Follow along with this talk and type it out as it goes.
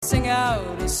sing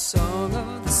out a song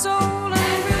of the soul.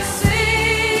 And we'll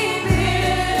sing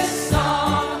this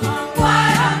song.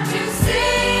 Why don't you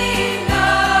sing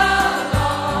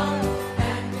along?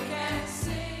 And we can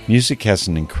sing. Music has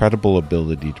an incredible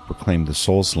ability to proclaim the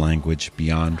soul's language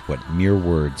beyond what mere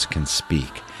words can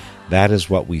speak. That is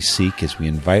what we seek as we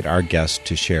invite our guests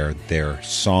to share their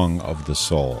song of the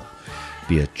soul.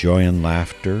 Be it joy and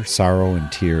laughter, sorrow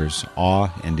and tears, awe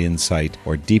and insight,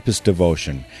 or deepest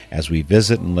devotion, as we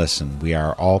visit and listen, we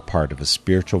are all part of a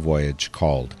spiritual voyage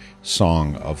called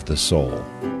Song of the Soul.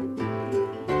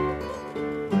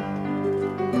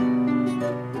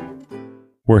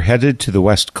 We're headed to the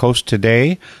West Coast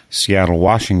today, Seattle,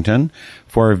 Washington,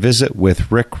 for a visit with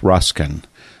Rick Ruskin.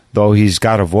 Though he's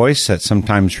got a voice that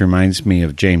sometimes reminds me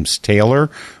of James Taylor,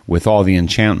 with all the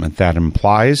enchantment that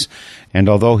implies, and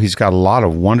although he's got a lot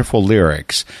of wonderful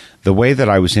lyrics, the way that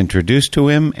I was introduced to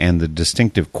him and the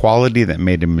distinctive quality that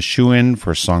made him a shoo-in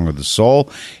for Song of the Soul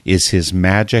is his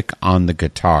magic on the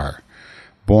guitar.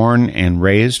 Born and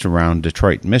raised around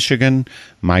Detroit, Michigan,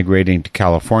 migrating to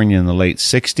California in the late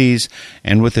 60s,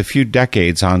 and with a few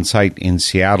decades on site in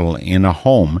Seattle in a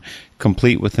home,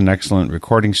 complete with an excellent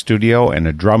recording studio and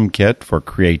a drum kit for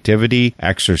creativity,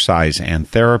 exercise, and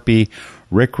therapy,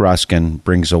 Rick Ruskin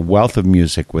brings a wealth of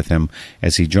music with him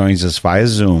as he joins us via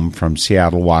Zoom from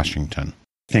Seattle, Washington.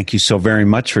 Thank you so very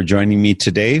much for joining me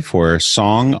today for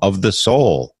Song of the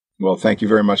Soul. Well, thank you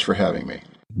very much for having me.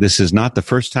 This is not the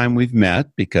first time we've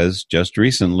met because just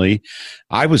recently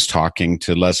I was talking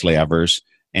to Leslie Evers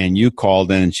and you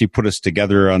called in and she put us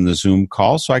together on the Zoom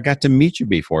call, so I got to meet you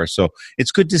before. So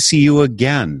it's good to see you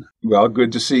again. Well,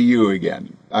 good to see you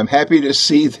again. I'm happy to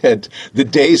see that the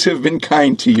days have been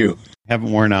kind to you.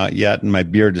 Haven't worn out yet, and my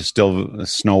beard is still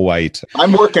snow white.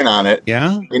 I'm working on it.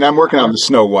 Yeah? I mean, I'm working on the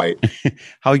snow white.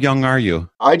 How young are you?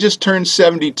 I just turned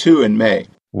 72 in May.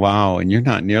 Wow, and you're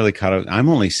not nearly caught up. I'm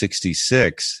only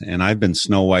 66, and I've been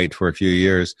snow white for a few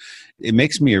years. It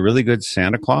makes me a really good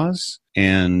Santa Claus,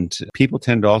 and people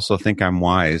tend to also think I'm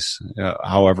wise,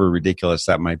 however ridiculous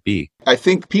that might be. I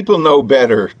think people know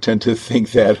better tend to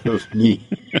think that of me.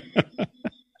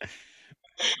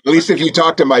 At least if you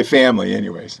talk to my family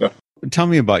anyway. So. Tell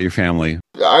me about your family.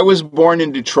 I was born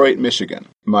in Detroit, Michigan.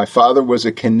 My father was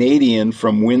a Canadian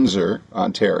from Windsor,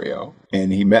 Ontario,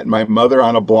 and he met my mother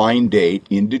on a blind date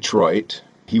in Detroit.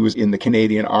 He was in the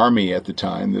Canadian Army at the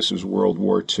time. This was World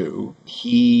War II.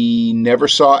 He never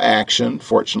saw action,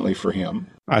 fortunately for him.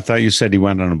 I thought you said he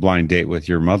went on a blind date with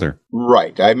your mother.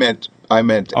 Right. I meant.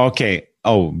 Okay.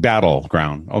 Oh,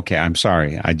 battleground. Okay. I'm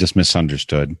sorry. I just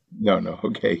misunderstood. No.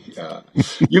 Okay.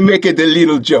 You make it a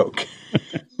little joke.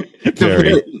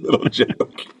 Very little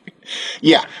joke.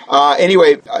 Yeah.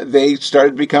 Anyway, they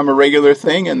started to become a regular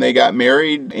thing, and they got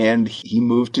married, and he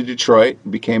moved to Detroit,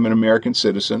 became an American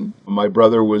citizen. My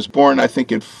brother was born, I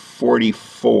think, in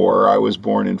 44. I was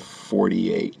born in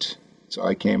 48. So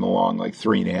I came along like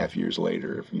 3.5 years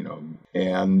later,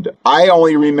 And I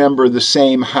only remember the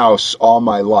same house all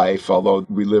my life, although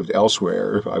we lived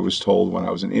elsewhere, I was told when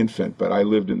I was an infant. But I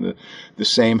lived in the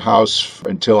same house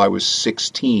until I was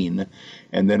 16.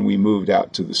 And then we moved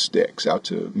out to the sticks,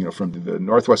 from the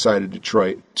northwest side of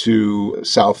Detroit to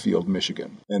Southfield,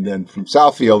 Michigan. And then from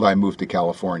Southfield, I moved to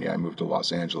California. I moved to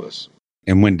Los Angeles.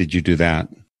 And when did you do that?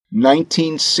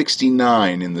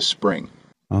 1969 in the spring.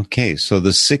 Okay, so the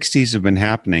 60s have been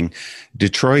happening.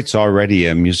 Detroit's already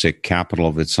a music capital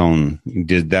of its own.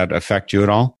 Did that affect you at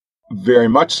all? Very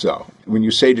much so. When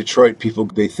you say Detroit, people,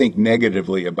 they think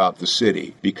negatively about the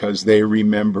city because they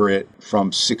remember it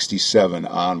from 67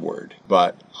 onward.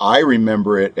 But I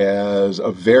remember it as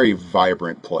a very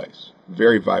vibrant place,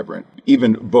 very vibrant.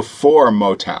 Even before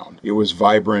Motown, it was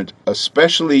vibrant,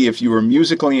 especially if you were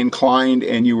musically inclined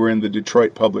and you were in the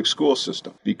Detroit public school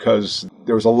system, because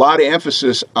there was a lot of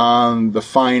emphasis on the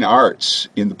fine arts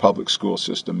in the public school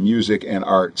system, music and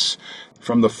arts.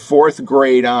 From the 4th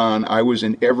grade on, I was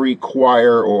in every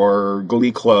choir or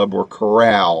glee club or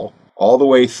chorale all the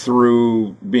way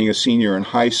through being a senior in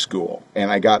high school.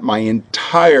 And I got my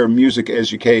entire music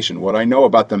education, what I know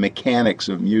about the mechanics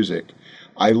of music,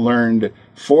 I learned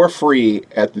for free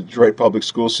at the Detroit Public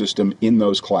School System in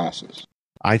those classes.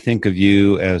 I think of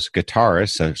you as a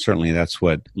guitarist. Certainly that's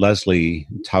what Leslie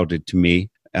touted to me.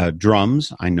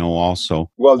 Drums, I know also.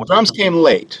 Well, drums came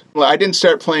late. I didn't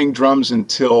start playing drums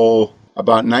until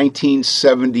about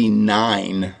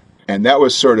 1979, and that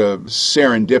was sort of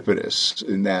serendipitous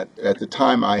in that at the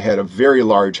time I had a very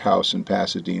large house in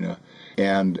Pasadena,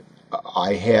 and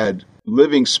I had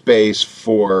living space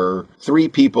for 3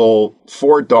 people,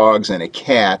 4 dogs, and a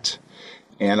cat,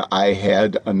 and I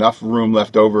had enough room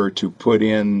left over to put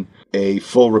in a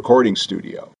full recording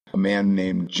studio. a man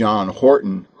named John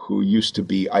Horton, who used to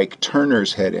be Ike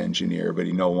Turner's head engineer, but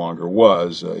he no longer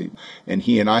was. And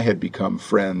he and I had become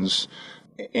friends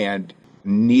and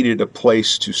needed a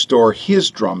place to store his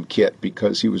drum kit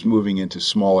because he was moving into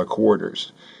smaller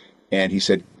quarters. And he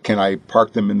said, "Can I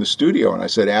park them in the studio?" And I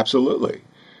said, "Absolutely."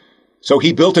 So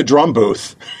he built a drum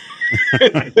booth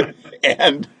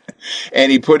and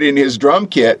he put in his drum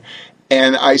kit.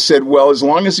 And I said, "Well, as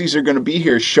long as these are going to be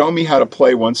here, show me how to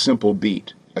play one simple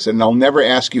beat." I said, "And I'll never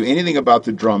ask you anything about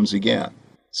the drums again."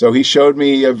 So he showed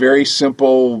me a very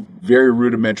simple, very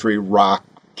rudimentary rock,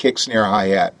 kick, snare,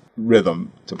 hi-hat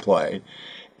rhythm to play.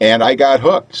 And I got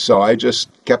hooked. So I just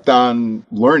kept on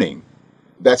learning.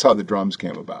 That's how the drums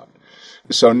came about.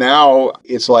 So now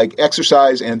it's like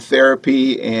exercise and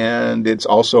therapy, and it's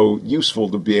also useful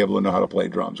to be able to know how to play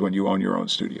drums when you own your own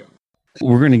studio.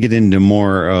 We're going to get into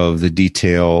more of the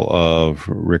detail of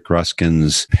Rick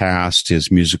Ruskin's past,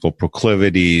 his musical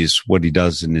proclivities, what he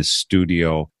does in his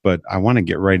studio. But I want to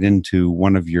get right into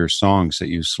one of your songs that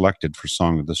you selected for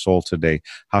Song of the Soul today.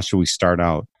 How should we start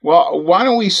out? Well, why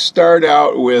don't we start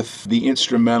out with the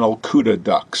instrumental Kuda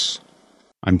Ducks?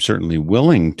 I'm certainly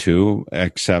willing to,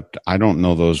 except I don't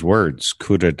know those words,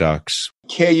 Kuda Ducks.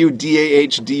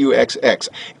 Kudahduxx.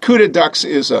 Kuda Ducks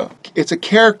is a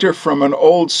character from an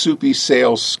old Soupy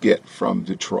Sales skit from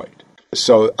Detroit.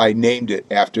 So I named it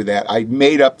after that. I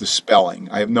made up the spelling.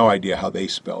 I have no idea how they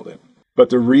spelled it.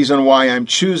 But the reason why I'm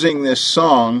choosing this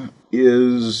song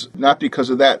is not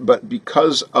because of that, but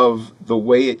because of the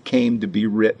way it came to be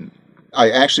written. I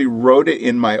actually wrote it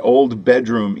in my old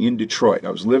bedroom in Detroit.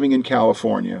 I was living in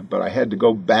California, but I had to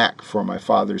go back for my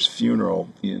father's funeral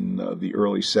in the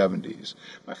early 70s.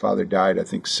 My father died, I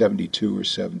think, 72 or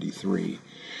 73.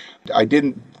 I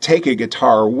didn't take a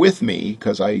guitar with me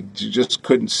because I just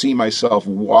couldn't see myself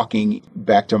walking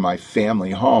back to my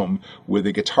family home with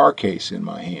a guitar case in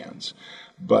my hands.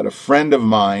 But a friend of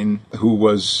mine who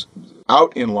was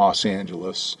out in Los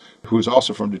Angeles, who was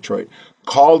also from Detroit,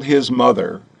 called his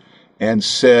mother and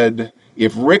said,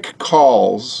 "If Rick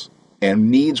calls and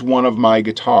needs one of my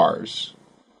guitars,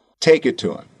 take it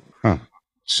to him." Huh.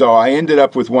 So I ended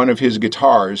up with one of his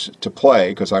guitars to play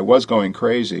because I was going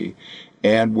crazy.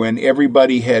 And when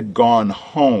everybody had gone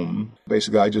home,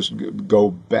 basically I just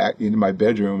go back into my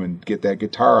bedroom and get that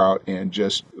guitar out and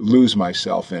just lose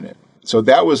myself in it. So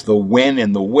that was the when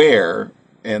and the where.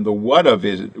 And the what of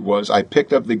it was I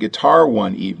picked up the guitar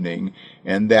one evening,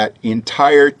 and that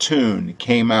entire tune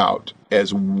came out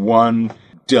as one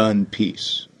done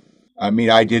piece. I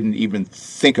mean, I didn't even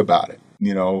think about it.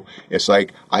 You know, it's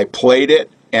like I played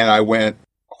it and I went,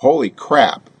 "Holy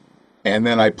crap." And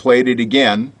then I played it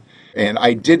again, and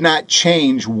I did not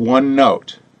change one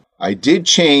note. I did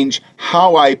change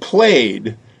how I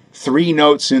played 3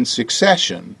 notes in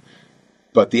succession,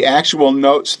 but the actual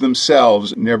notes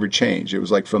themselves never changed. It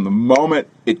was like from the moment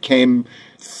it came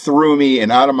through me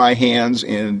and out of my hands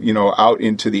and, you know, out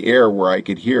into the air where I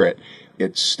could hear it,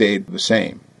 it stayed the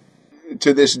same.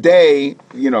 To this day,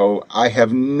 you know, I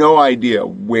have no idea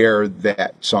where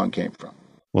that song came from.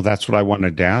 Well, that's what I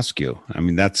wanted to ask you. I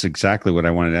mean, that's exactly what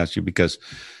I wanted to ask you, because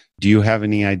do you have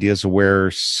any ideas of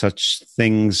where such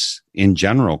things in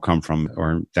general come from,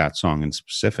 or that song in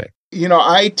specific? You know,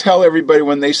 I tell everybody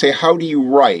when they say, "How do you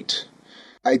write?"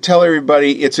 I tell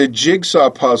everybody it's a jigsaw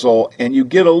puzzle, and you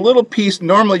get a little piece.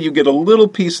 Normally, you get a little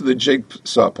piece of the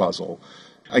jigsaw puzzle.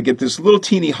 I get this little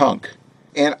teeny hunk,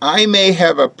 and I may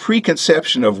have a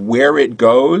preconception of where it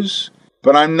goes,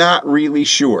 but I'm not really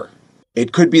sure.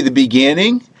 It could be the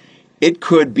beginning. It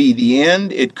could be the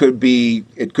end. It could be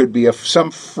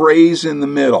some phrase in the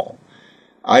middle.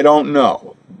 I don't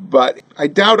know. But I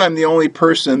doubt I'm the only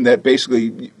person that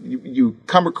basically you've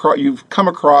come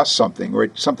across something, or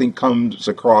something comes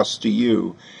across to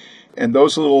you, and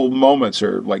those little moments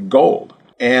are like gold.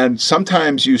 And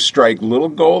sometimes you strike little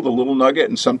gold, a little nugget,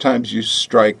 and sometimes you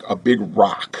strike a big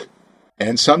rock.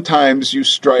 And sometimes you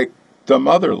strike the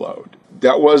mother lode.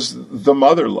 That was the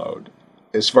mother lode,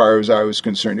 as far as I was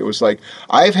concerned. It was like,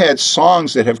 I've had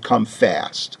songs that have come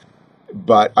fast,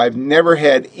 but I've never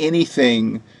had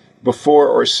anything before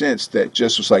or since that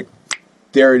just was like,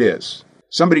 there it is.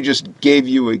 Somebody just gave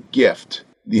you a gift,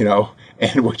 you know,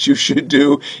 and what you should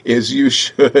do is you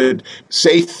should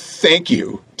say thank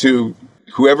you to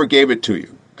whoever gave it to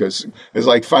you, because it's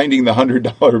like finding the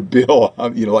 $100 bill,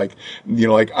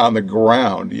 like on the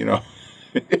ground, you know,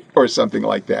 or something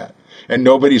like that, and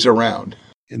nobody's around.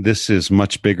 This is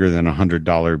much bigger than a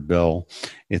 $100 bill.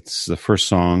 It's the first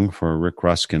song for Rick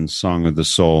Ruskin's Song of the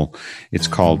Soul. It's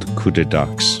called Kuda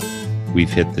Ducks.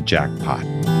 We've hit the jackpot.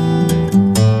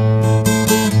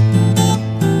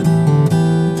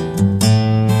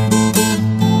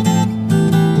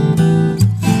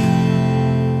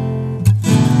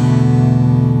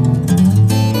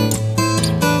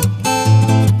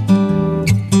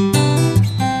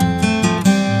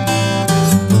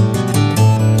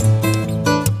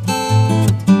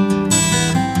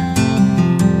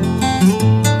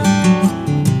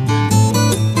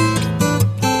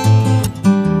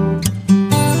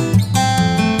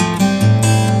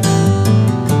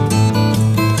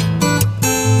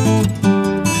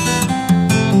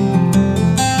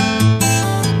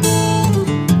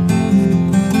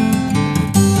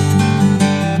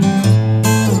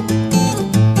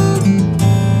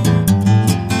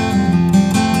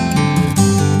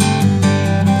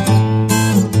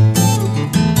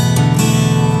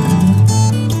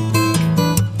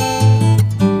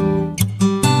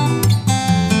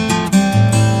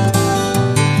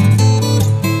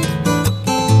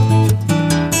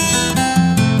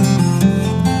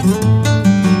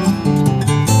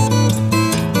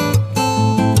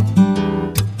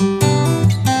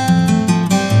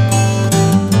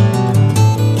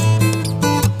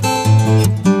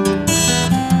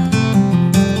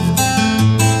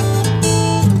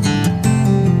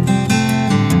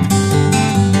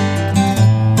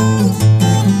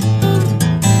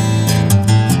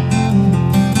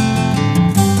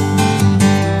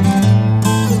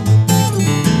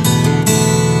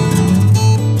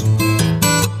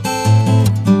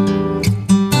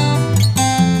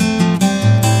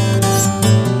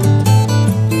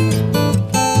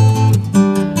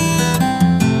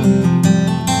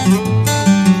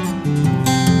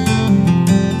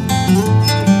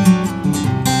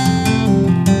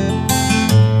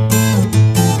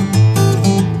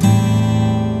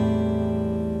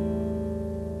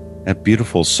 That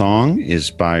beautiful song is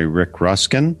by Rick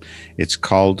Ruskin. It's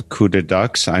called Coup de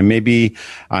Ducks.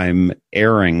 I'm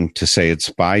erring to say it's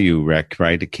by you, Rick,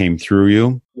 right? It came through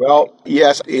you? Well,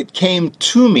 yes, it came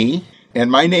to me,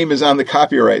 and my name is on the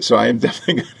copyright, so I am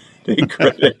definitely going to take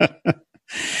credit.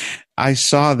 I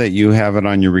saw that you have it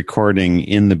on your recording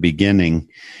in the beginning.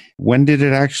 When did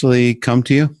it actually come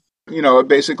to you?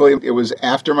 Basically, it was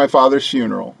after my father's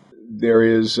funeral. There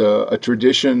is a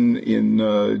tradition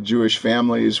in Jewish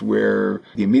families where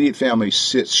the immediate family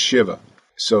sits Shiva.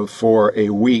 So for a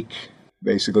week,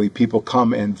 basically, people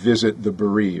come and visit the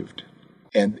bereaved.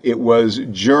 And it was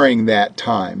during that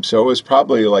time. So it was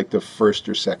probably like the first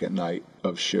or second night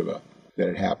of Shiva that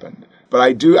it happened. But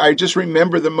I just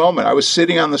remember the moment. I was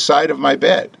sitting on the side of my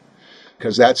bed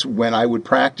because that's when I would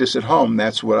practice at home.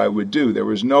 That's what I would do. There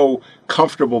was no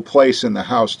comfortable place in the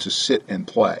house to sit and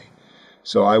play.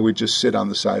 So I would just sit on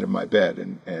the side of my bed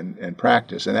and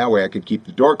practice. And that way I could keep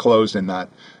the door closed and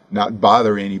not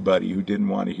bother anybody who didn't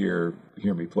want to hear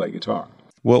me play guitar.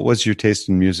 What was your taste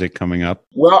in music coming up?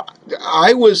 Well,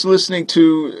 I was listening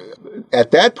to, at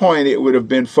that point, it would have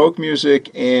been folk music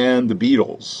and the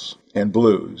Beatles and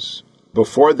blues.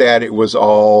 Before that, it was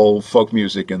all folk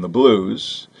music and the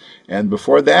blues. And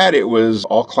before that, it was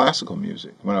all classical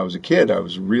music. When I was a kid, I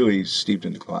was really steeped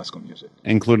into classical music.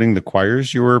 Including the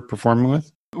choirs you were performing with?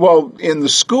 Well, in the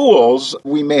schools,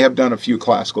 we may have done a few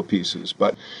classical pieces,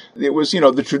 but it was,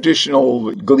 the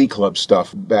traditional glee club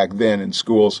stuff back then in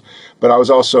schools. But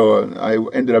I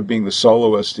ended up being the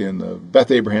soloist in the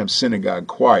Beth Abraham Synagogue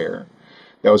Choir.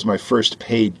 That was my first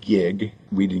paid gig.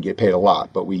 We didn't get paid a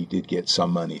lot, but we did get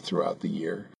some money throughout the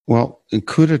year. Well,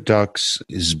 Coup de Ducks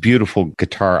is beautiful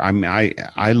guitar.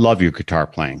 I love your guitar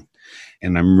playing,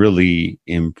 and I'm really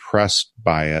impressed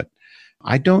by it.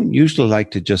 I don't usually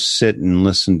like to just sit and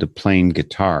listen to plain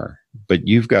guitar, but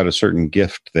you've got a certain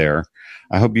gift there.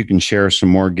 I hope you can share some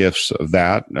more gifts of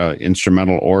that,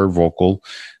 instrumental or vocal,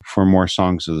 for more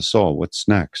Songs of the Soul. What's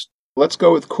next? Let's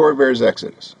go with Corvair's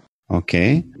Exodus.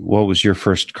 Okay. What was your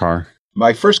first car?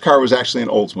 My first car was actually an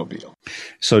Oldsmobile.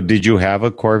 So did you have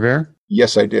a Corvair?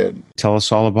 Yes, I did. Tell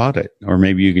us all about it. Or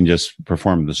maybe you can just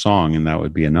perform the song and that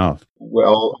would be enough.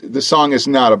 Well, the song is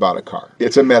not about a car.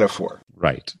 It's a metaphor.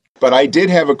 Right. But I did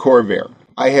have a Corvair.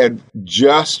 I had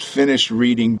just finished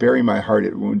reading Bury My Heart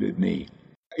at Wounded Knee.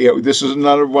 This is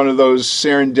another one of those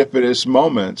serendipitous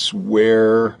moments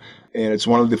where, and it's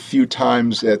one of the few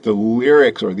times that the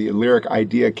lyrics or the lyric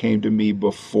idea came to me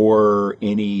before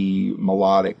any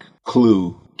melodic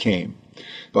clue came.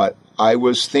 But I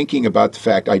was thinking about the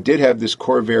fact I did have this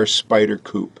Corvair Spider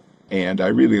Coupe, and I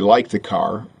really liked the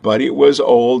car, but it was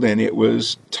old and it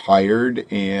was tired,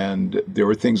 and there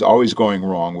were things always going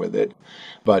wrong with it.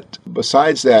 But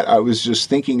besides that, I was just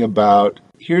thinking about,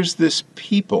 here's this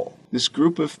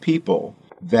group of people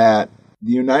that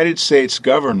the United States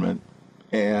government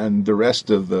and the rest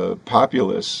of the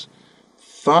populace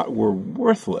thought were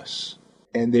worthless,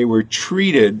 and they were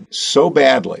treated so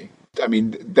badly. I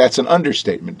mean, that's an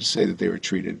understatement to say that they were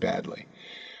treated badly.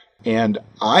 And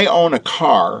I own a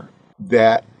car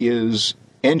that is,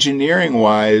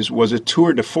 engineering-wise, was a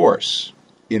tour de force,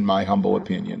 in my humble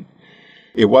opinion.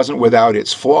 It wasn't without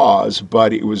its flaws,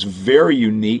 but it was very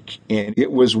unique, and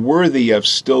it was worthy of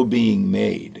still being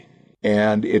made.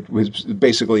 And it was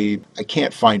basically, I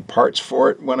can't find parts for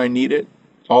it when I need it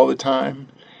all the time.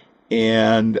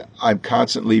 And I'm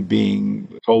constantly being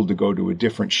told to go to a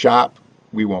different shop.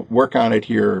 We won't work on it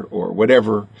here or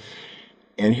whatever.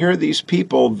 And here are these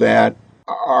people that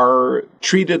are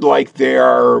treated like they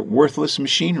are worthless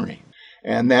machinery.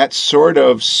 And that sort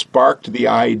of sparked the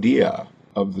idea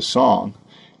of the song.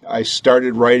 I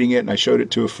started writing it and I showed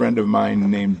it to a friend of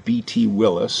mine named B.T.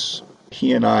 Willis.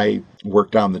 He and I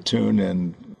worked on the tune,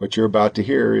 and what you're about to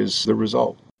hear is the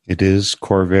result. It is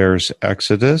Corvair's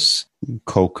Exodus,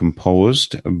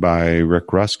 co-composed by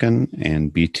Rick Ruskin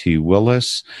and B.T.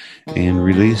 Willis, and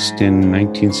released in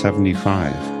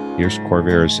 1975. Here's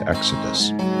Corvair's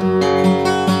Exodus.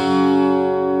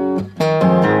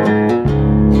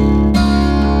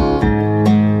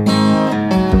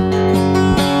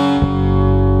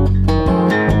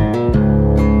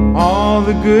 All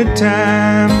the good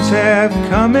times have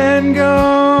come and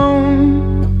gone.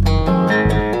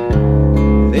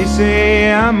 They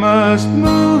say I must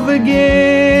move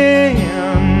again.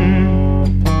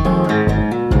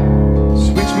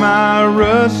 Switch my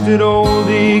rusted old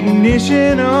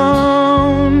ignition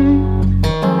on.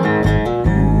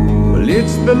 Well,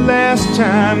 it's the last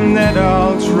time that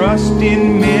I'll trust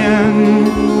in men.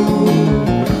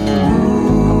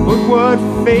 But what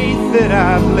faith that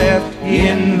I've left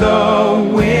in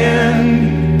the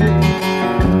wind.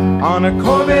 On a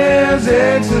Corvair's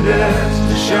Exodus, exodus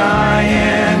to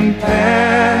Cheyenne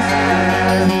Pass.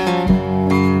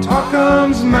 Talk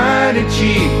comes mighty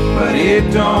cheap, but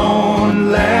it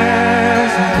don't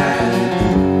last.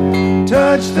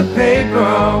 Touch the paper,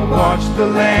 watch the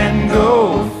land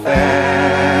go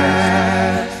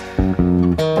fast.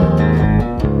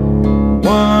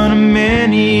 One of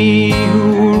many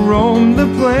who roamed the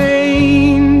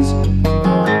plains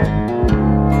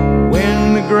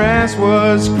when the grass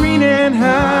was green and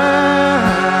high.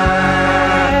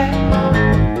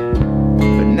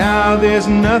 But now there's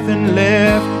nothing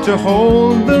left to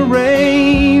hold the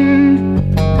rein.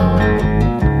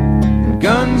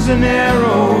 Guns and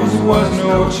arrows was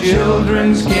no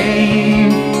children's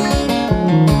game.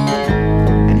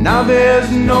 And now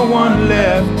there's no one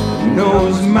left who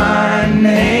knows my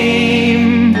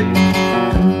name.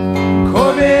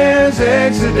 Corvair's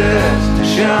exodus to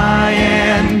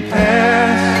Cheyenne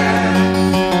Pass.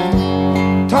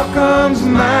 Talk comes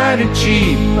mighty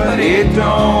cheap, but it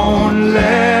don't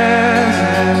last.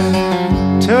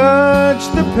 Touch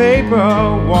the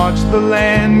paper, watch the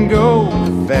land go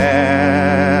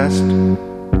fast.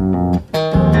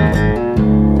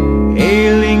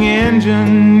 Ailing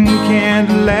engine can't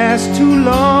last too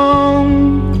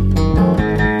long.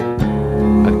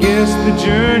 I guess the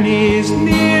journey's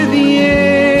near the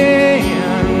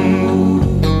end.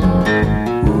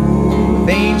 With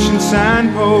ancient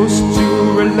signposts to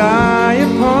rely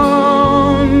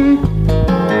upon,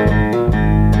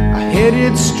 I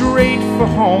headed straight for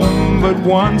home, but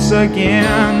once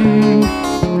again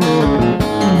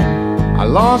I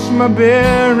lost my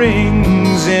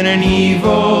bearings in an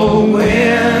evil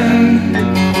wind.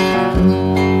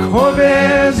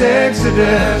 Corvair's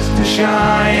exodus to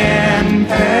Cheyenne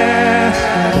Pass.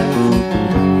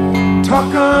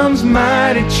 Talk comes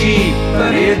mighty cheap,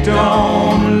 but it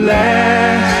don't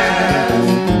last.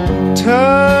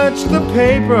 Touch the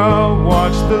paper,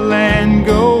 watch the land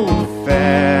go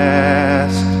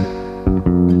fast.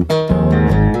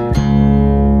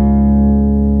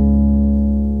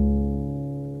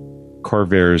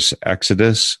 Corvair's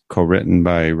Exodus, co-written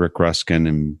by Rick Ruskin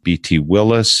and B.T.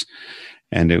 Willis,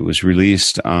 and it was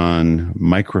released on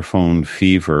Microphone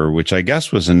Fever, which I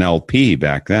guess was an LP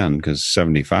back then, because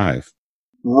 75.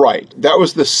 Right. That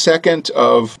was the second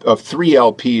of 3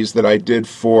 LPs that I did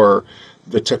for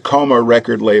the Tacoma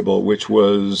record label, which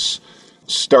was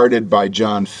started by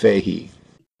John Fahey.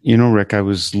 You know, Rick, I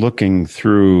was looking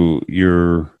through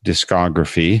your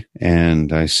discography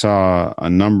and I saw a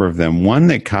number of them. One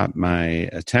that caught my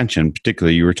attention,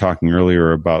 particularly you were talking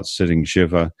earlier about sitting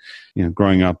Shiva,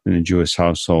 growing up in a Jewish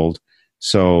household.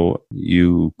 So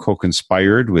you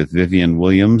co-conspired with Vivian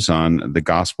Williams on The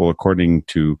Gospel According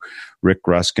to Rick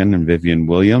Ruskin and Vivian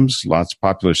Williams. Lots of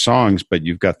popular songs, but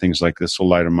you've got things like This Old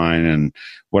Light of Mine and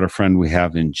What a Friend We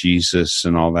Have in Jesus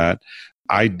and all that.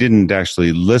 I didn't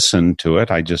actually listen to it.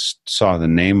 I just saw the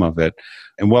name of it.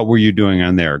 And what were you doing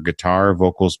on there? Guitar,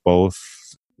 vocals, both?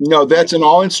 No, that's an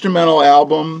all-instrumental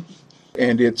album.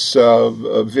 And it's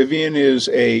Vivian is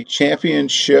a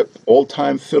championship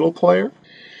old-time fiddle player.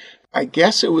 I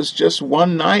guess it was just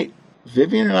one night.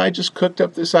 Vivian and I just cooked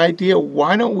up this idea.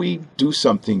 Why don't we do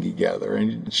something together?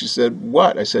 And she said,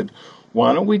 what? I said,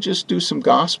 why don't we just do some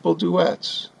gospel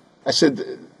duets? I said,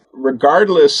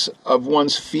 regardless of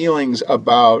one's feelings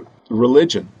about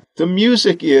religion, the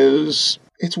music it's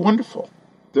wonderful.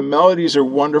 The melodies are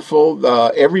wonderful.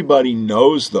 Everybody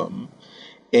knows them.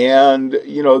 And,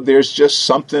 there's just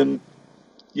something,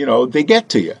 they get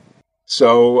to you.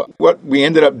 So what we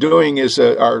ended up doing is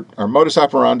our modus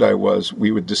operandi was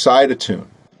we would decide a tune.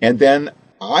 And then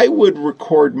I would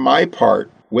record my part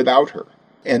without her.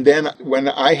 And then when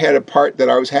I had a part that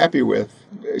I was happy with,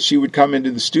 she would come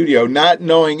into the studio not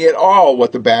knowing at all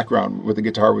what the background with the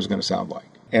guitar was going to sound like.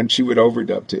 And she would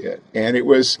overdub to it. And it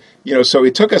was, so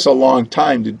it took us a long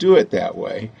time to do it that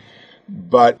way.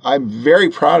 But I'm very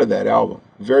proud of that album.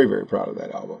 Very, very proud of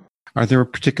that album. Are there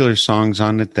particular songs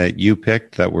on it that you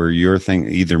picked that were your thing,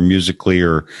 either musically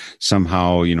or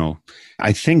somehow,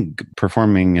 I think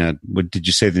performing at, what did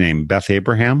you say the name, Beth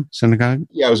Abraham Synagogue?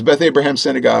 Yeah, it was Beth Abraham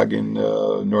Synagogue in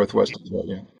Northwest Detroit,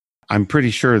 yeah. I'm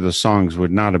pretty sure the songs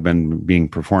would not have been being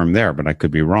performed there, but I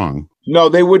could be wrong. No,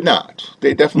 they would not.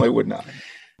 They definitely would not.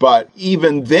 But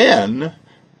even then,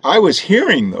 I was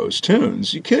hearing those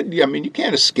tunes. You can't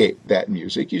escape that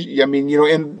music.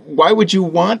 And why would you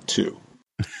want to?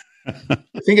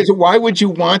 The thing is, why would you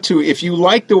want to, if you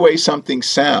like the way something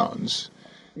sounds,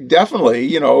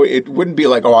 definitely, it wouldn't be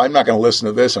like, oh, I'm not going to listen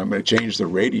to this. I'm going to change the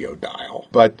radio dial.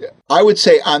 But I would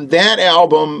say on that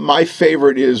album, my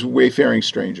favorite is Wayfaring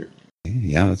Stranger.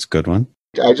 Yeah, that's a good one.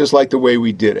 I just like the way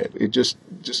we did it. It just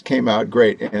came out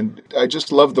great. And I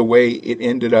just love the way it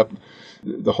ended up,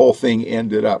 the whole thing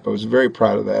ended up. I was very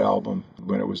proud of that album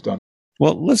when it was done.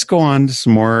 Well, let's go on to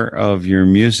some more of your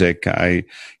music. I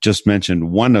just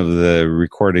mentioned one of the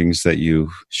recordings that you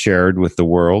shared with the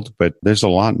world, but there's a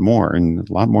lot more and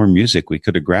a lot more music we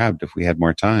could have grabbed if we had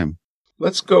more time.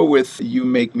 Let's go with You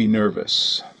Make Me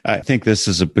Nervous. I think this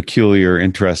is a peculiar,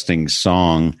 interesting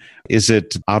song. Is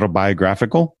it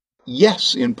autobiographical?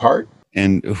 Yes, in part.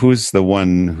 And who's the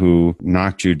one who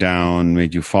knocked you down,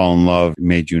 made you fall in love,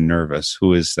 made you nervous?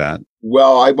 Who is that?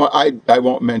 Well, I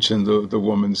won't mention the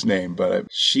woman's name, but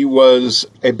she was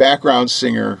a background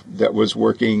singer that was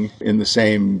working in the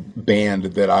same band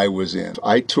that I was in.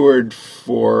 I toured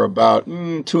for about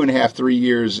 2.5, 3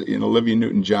 years in Olivia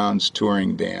Newton-John's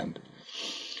touring band,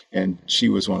 and she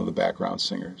was one of the background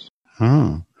singers.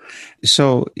 Oh.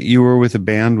 So you were with a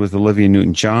band with Olivia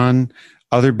Newton-John.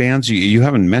 Other bands, you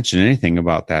haven't mentioned anything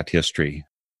about that history.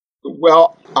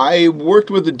 Well, I worked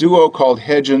with a duo called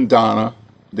Hedge and Donna.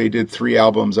 They did 3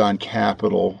 albums on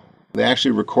Capitol. They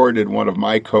actually recorded one of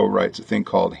my co-writes, a thing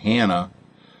called Hannah.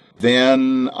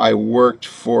 Then I worked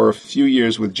for a few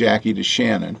years with Jackie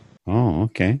DeShannon. Oh,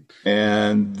 okay.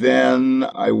 And then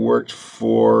I worked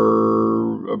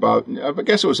for about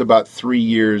 3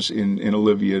 years in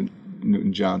Olivia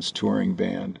Newton-John's touring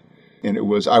band. And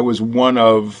I was one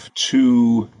of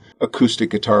 2 acoustic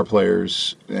guitar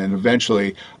players, and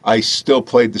eventually I still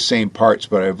played the same parts,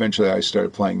 but I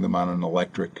started playing them on an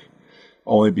electric,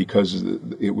 only because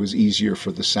it was easier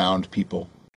for the sound people.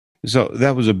 So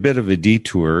that was a bit of a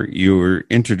detour. You were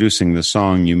introducing the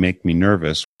song You Make Me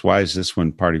Nervous. Why is this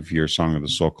one part of your Song of the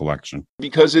Soul collection?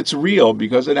 Because it's real,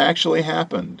 because it actually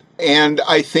happened. And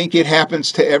I think it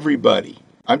happens to everybody.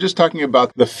 I'm just talking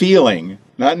about the feeling,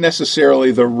 not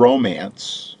necessarily the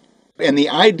romance. And the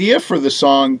idea for the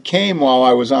song came while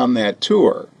I was on that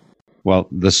tour. Well,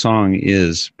 the song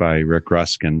is by Rick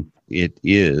Ruskin. It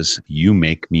is You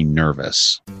Make Me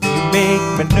Nervous. You make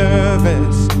me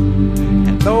nervous,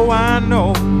 and though I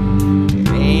know it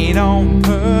ain't on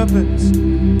purpose,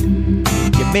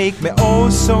 you make me oh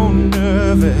so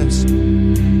nervous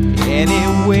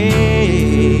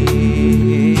anyway.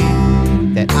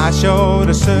 That I showed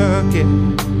a circuit.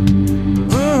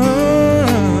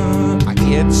 I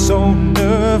get so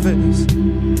nervous,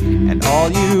 and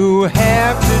all you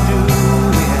have to do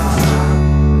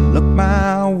is look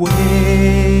my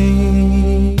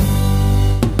way.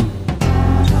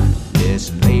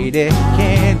 Listen, lady,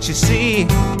 can't you see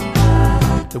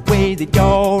the way that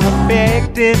you're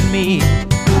affecting me?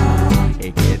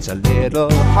 It gets a little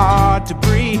hard to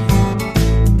breathe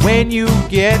when you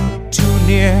get too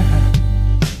near.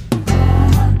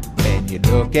 You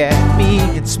look at me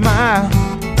and smile,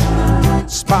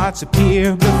 spots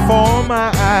appear before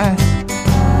my eyes.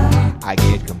 I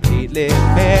get completely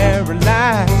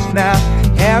paralyzed. Now,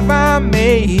 have I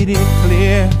made it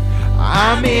clear?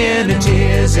 I'm in a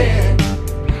tizzy. I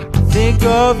think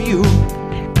of you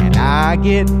and I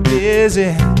get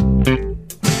busy.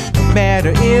 No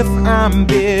matter if I'm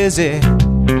busy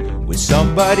with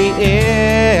somebody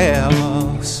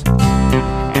else,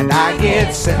 and I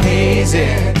get so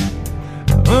hazy.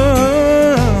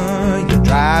 You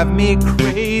drive me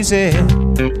crazy.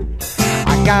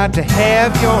 I got to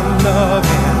have your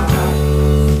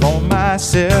loving for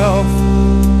myself.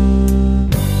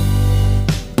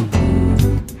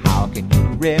 How can you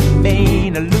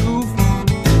remain aloof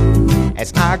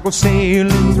as I go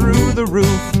sailing through the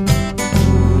roof?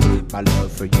 My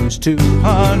love for you's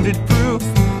 200 proof.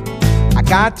 I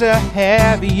got to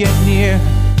have you near.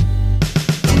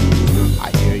 I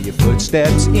hear your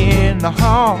footsteps in the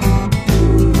hall,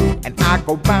 and I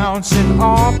go bouncing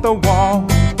off the wall.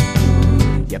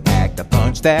 You packed a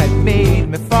punch that made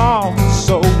me fall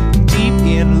so deep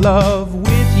in love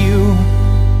with you.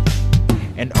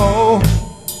 And oh,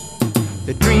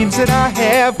 the dreams that I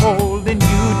have holding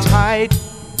you tight.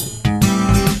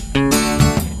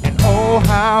 And oh,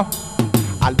 how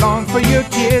I long for your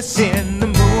kiss in the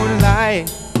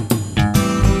moonlight.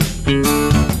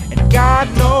 And God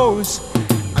knows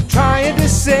I'm trying to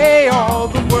say all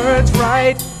the words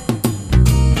right.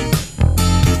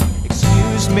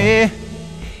 Excuse me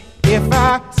if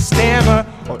I stammer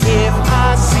or if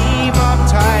I seem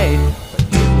uptight,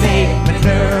 but you make me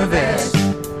nervous.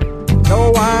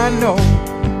 Though I know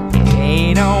it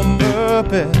ain't on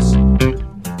purpose,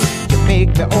 you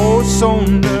make me oh so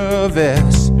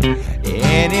nervous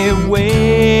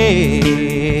anyway.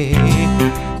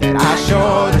 That I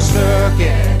short a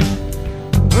circuit.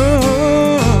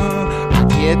 I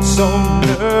get so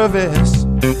nervous,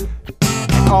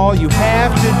 and all you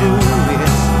have to do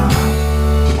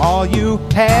is, all you you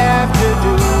have to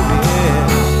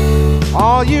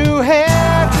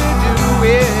do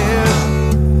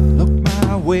is look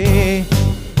my way.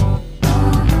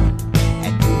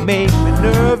 And you make me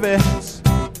nervous.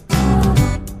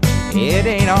 It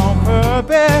ain't on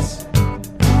purpose.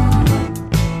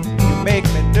 You make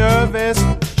me nervous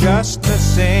just the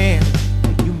same.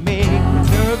 You make me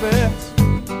nervous.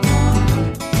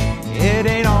 It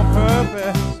ain't on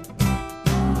purpose.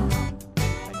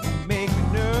 You make me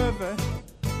nervous.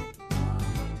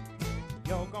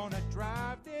 You're gonna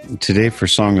drive this. Today for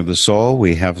Song of the Soul,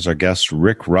 we have as our guest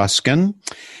Rick Ruskin.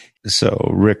 So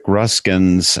Rick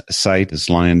Ruskin's site is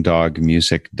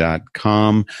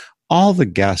liondogmusic.com. All the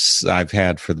guests I've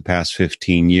had for the past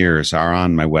 15 years are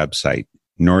on my website,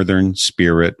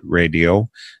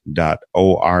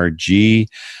 northernspiritradio.org.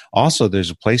 Also, there's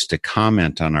a place to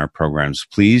comment on our programs.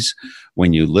 Please,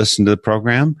 when you listen to the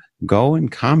program, go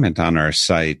and comment on our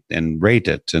site and rate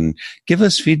it and give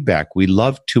us feedback. We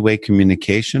love two-way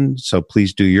communication, so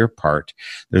please do your part.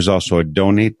 There's also a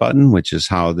donate button, which is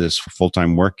how this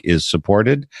full-time work is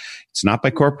supported. It's not by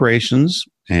corporations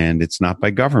and it's not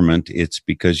by government. It's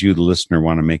because you, the listener,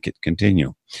 want to make it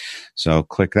continue. So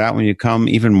click that when you come.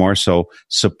 Even more so,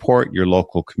 support your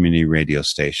local community radio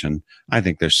station. I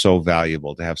think they're so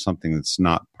valuable to have something that's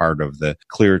not part of the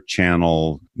Clear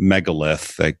Channel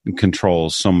megalith that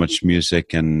controls so much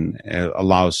music and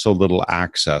allows so little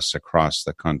access across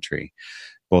the country.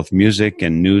 Both music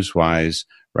and news-wise,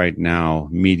 right now,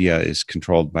 media is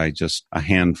controlled by just a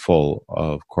handful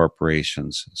of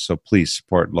corporations. So please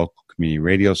support local community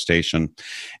radio station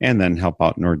and then help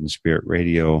out Northern Spirit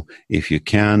Radio if you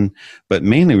can. But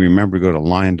mainly remember to go to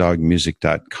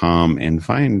liondogmusic.com and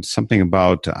find something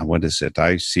about, what is it?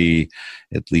 I see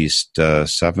at least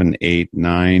 7, 8,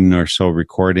 9 or so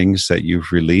recordings that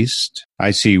you've released.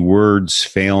 I see Words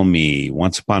Fail Me,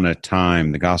 Once Upon a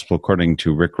Time, The Gospel According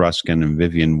to Rick Ruskin and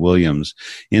Vivian Williams,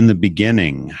 In the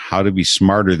Beginning, How to Be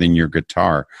Smarter Than Your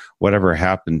Guitar, Whatever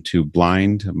Happened to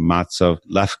Blind Matza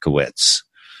Lefkowitz.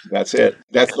 That's it.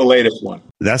 That's the latest one.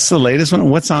 That's the latest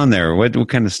one? What's on there? What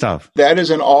kind of stuff? That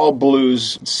is an all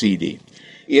blues CD.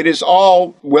 It is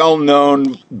all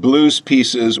well-known blues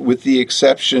pieces with the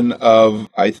exception of,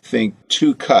 I think,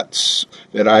 2 cuts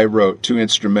that I wrote, 2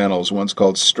 instrumentals. One's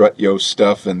called Strut Yo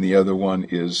Stuff and the other one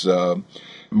is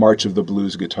March of the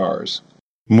Blues Guitars.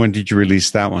 When did you release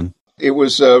that one? It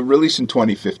was released in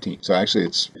 2015, so actually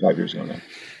it's 5 years ago now.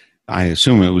 I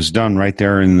assume it was done right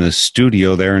there in the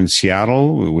studio there in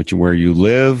Seattle, where you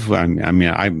live. I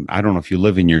don't know if you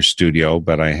live in your studio,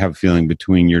 but I have a feeling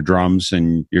between your drums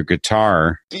and your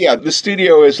guitar. Yeah, the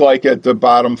studio is like at the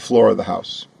bottom floor of the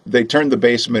house. They turned the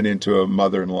basement into a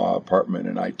mother-in-law apartment,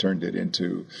 and I turned it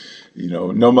into,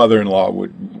 no mother-in-law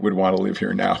would want to live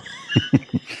here now.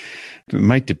 It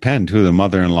might depend who the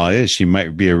mother-in-law is. She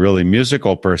might be a really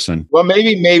musical person. Well,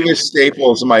 maybe Mavis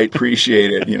Staples might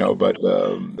appreciate it, but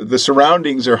the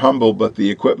surroundings are humble, but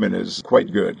the equipment is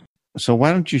quite good. So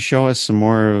why don't you show us some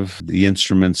more of the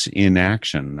instruments in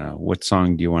action? What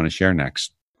song do you want to share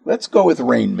next? Let's go with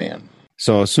Rain Man.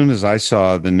 So as soon as I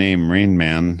saw the name Rain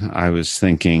Man, I was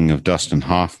thinking of Dustin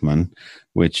Hoffman,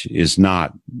 which is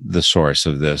not the source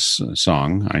of this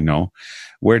song, I know.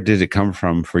 Where did it come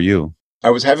from for you? I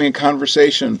was having a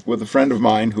conversation with a friend of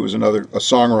mine who was a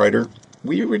songwriter.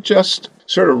 We were just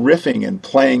sort of riffing and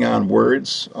playing on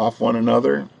words off one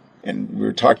another. And we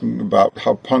were talking about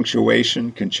how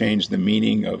punctuation can change the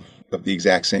meaning of the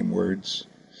exact same words.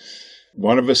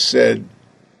 One of us said,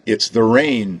 "It's the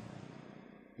rain,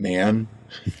 man."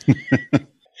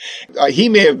 He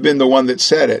may have been the one that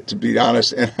said it, to be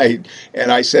honest.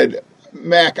 And I said,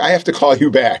 "Mac, I have to call you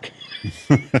back."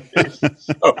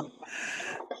 So,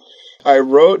 I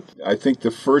wrote, I think, the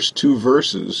first 2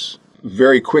 verses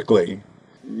very quickly.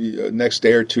 Next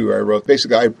day or two, I wrote.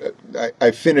 Basically, I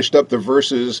finished up the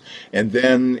verses, and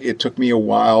then it took me a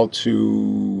while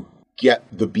to get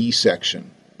the B section,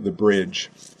 the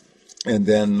bridge. And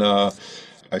then I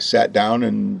sat down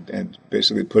and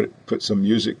basically put some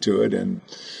music to it, and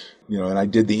and I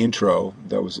did the intro.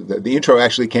 The intro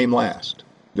actually came last.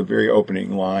 The very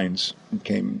opening lines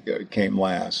came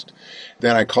last.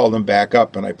 Then I called him back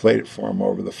up and I played it for him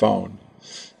over the phone.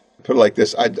 Put it like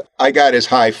this: I got his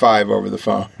high five over the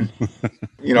phone,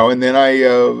 And then I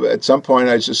at some point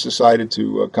I just decided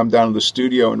to come down to the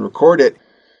studio and record it.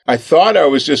 I thought I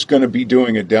was just going to be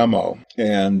doing a demo,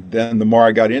 and then the more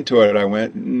I got into it, I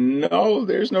went, "No,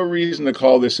 there's no reason to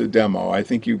call this a demo. I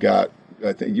think you got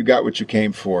what you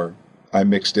came for." I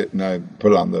mixed it and I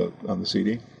put it on the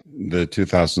CD. The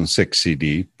 2006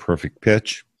 CD, Perfect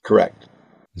Pitch? Correct.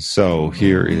 So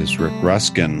here is Rick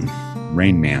Ruskin,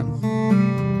 Rain Man.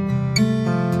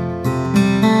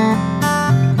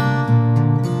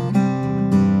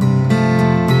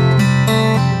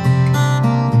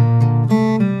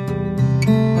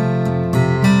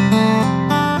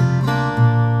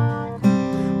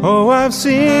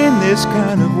 this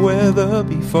kind of weather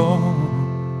before.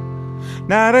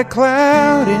 Not a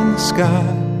cloud in the sky,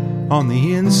 on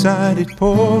the inside it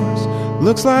pours.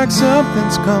 Looks like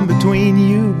something's come between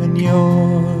you and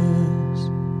yours.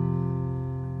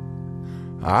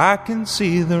 I can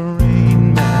see the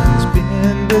rain man's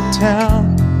been to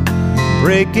town,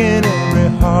 breaking every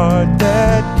heart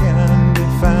that can be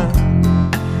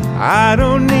found. I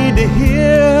don't need to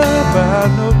hear about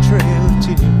no trail of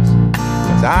tears,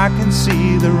 'cause I can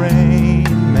see the rain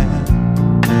man.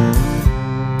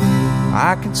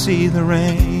 I can see the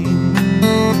rain.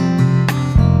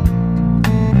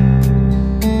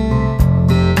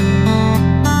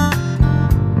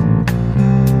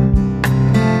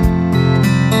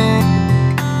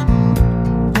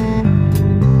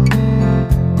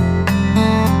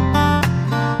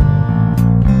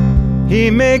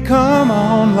 He may come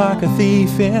on like a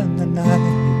thief in the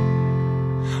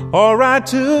night, or right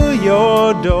to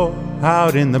your door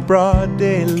out in the broad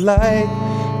daylight,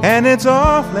 and it's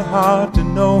awfully hard to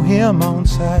know him on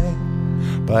sight.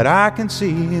 But I can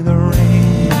see the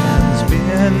rain man's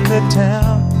been to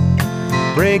town,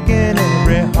 breaking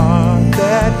every heart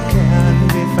that can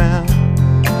be found.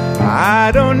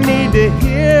 I don't need to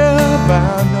hear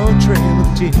about no trail of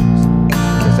tears,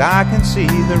 'cause I can see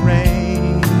the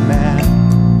rain man.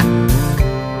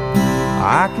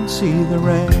 I can see the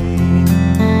rain.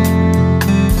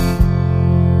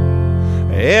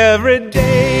 Every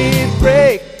day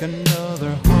break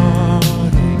another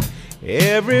heartache,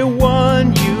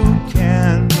 everyone you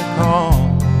can recall,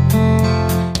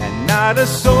 and not a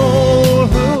soul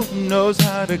who knows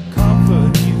how to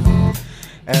comfort you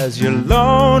as your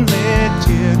lonely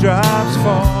teardrops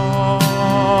fall.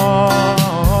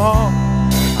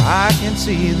 I can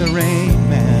see the rain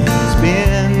man's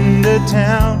been to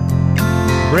town,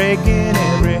 breaking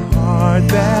every heart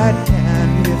that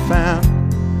can be found.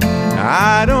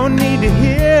 I don't need to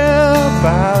hear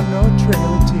about no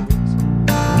trail of tears,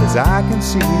 'cause I can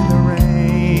see the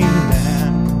rain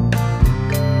man.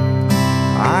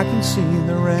 I can see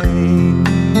the rain.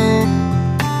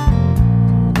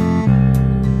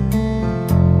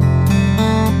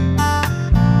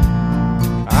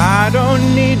 I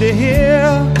don't need to hear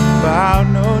about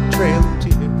no trail of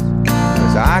tears,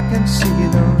 'cause I can see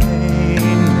the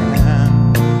rain man.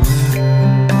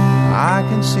 I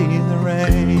can see the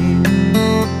rain.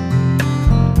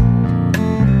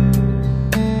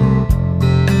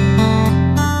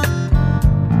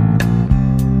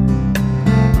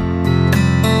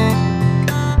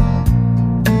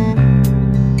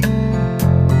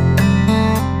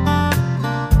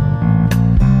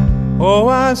 Oh,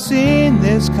 I've seen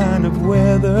this kind of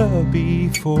weather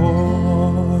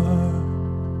before.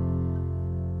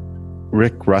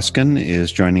 Rick Ruskin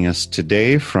is joining us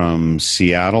today from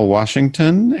Seattle,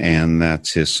 Washington, and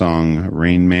that's his song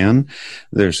Rain Man.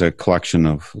 There's a collection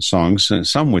of songs,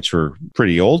 some which were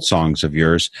pretty old songs of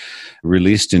yours,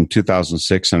 released in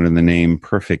 2006 under the name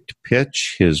Perfect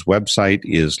Pitch. His website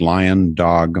is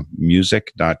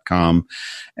liondogmusic.com.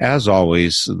 As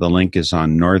always, the link is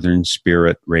on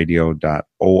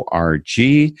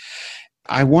northernspiritradio.org.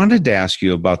 I wanted to ask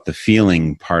you about the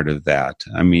feeling part of that.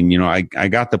 I mean, I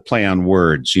got the play on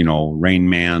words, rain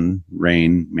man,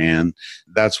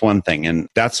 that's one thing. And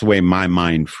that's the way my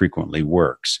mind frequently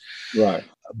works. Right.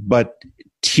 But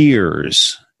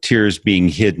tears being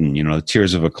hidden, the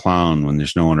tears of a clown when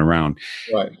there's no one around.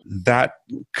 Right. That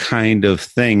kind of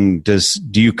thing, do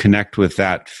you connect with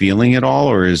that feeling at all?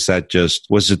 Or is that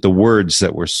was it the words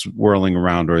that were swirling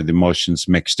around or the emotions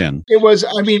mixed in? It was,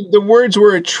 the words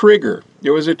were a trigger. It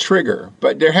was a trigger.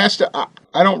 But there has to, I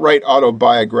don't write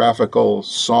autobiographical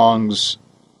songs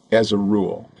as a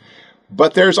rule.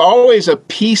 But there's always a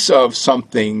piece of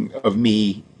something of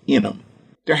me in them.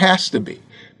 There has to be.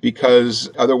 Because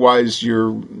otherwise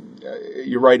you're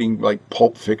writing like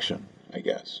pulp fiction, I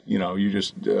guess. You're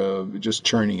just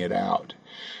churning it out.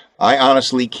 I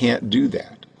honestly can't do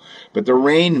that. But the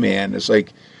Rain Man is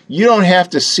like, you don't have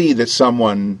to see that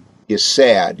someone is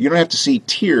sad. You don't have to see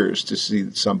tears to see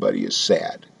that somebody is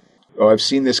sad. Oh, I've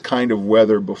seen this kind of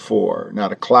weather before.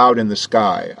 Not a cloud in the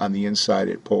sky. On the inside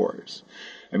it pours.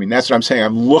 That's what I'm saying.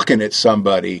 I'm looking at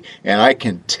somebody and I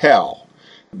can tell.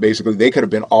 Basically, they could have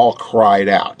been all cried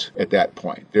out at that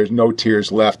point. There's no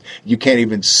tears left. You can't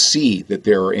even see that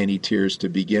there are any tears to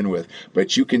begin with,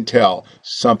 but you can tell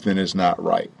something is not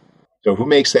right. So who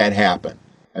makes that happen?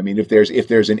 If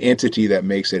there's an entity that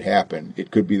makes it happen,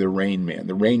 it could be the Rain Man.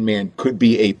 The Rain Man could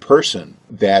be a person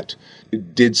that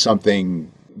did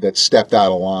something that stepped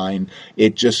out of line.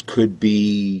 It just could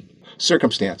be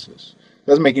circumstances. It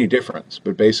doesn't make any difference,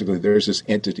 but basically there's this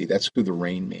entity. That's who the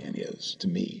Rain Man is to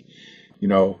me.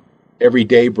 every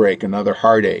daybreak another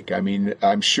heartache. I mean,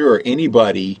 I'm sure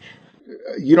anybody,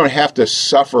 you don't have to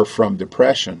suffer from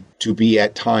depression to be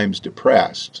at times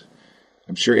depressed.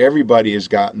 I'm sure everybody has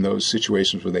gotten those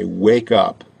situations where they wake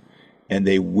up and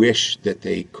they wish that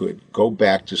they could go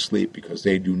back to sleep because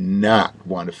they don't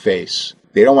want to face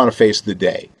the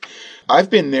day. I've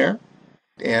been there,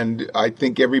 and I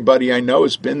think everybody I know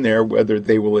has been there, whether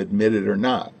they will admit it or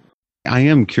not. I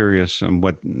am curious on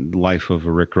what life of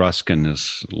a Rick Ruskin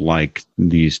is like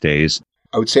these days.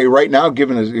 I would say right now,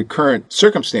 given the current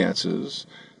circumstances,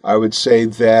 I would say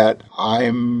that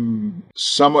I'm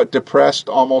somewhat depressed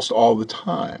almost all the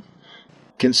time.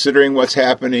 Considering what's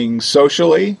happening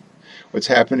socially, what's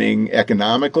happening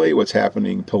economically, what's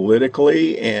happening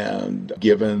politically, and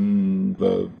given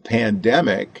the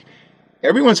pandemic,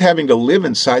 everyone's having to live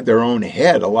inside their own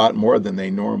head a lot more than they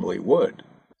normally would.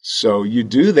 So you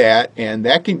do that, and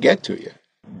that can get to you.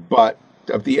 But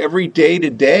of the everyday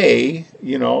to day,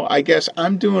 I guess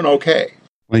I'm doing okay.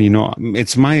 Well,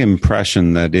 it's my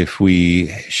impression that if we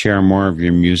share more of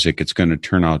your music, it's going to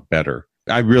turn out better.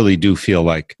 I really do feel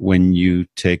like when you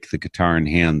take the guitar in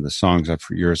hand, the songs of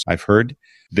yours I've heard,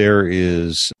 there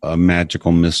is a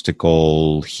magical,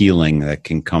 mystical healing that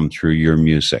can come through your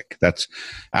music.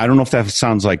 I don't know if that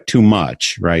sounds like too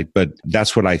much, right? But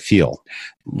that's what I feel.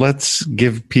 Let's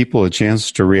give people a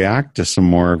chance to react to some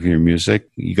more of your music.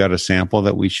 You got a sample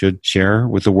that we should share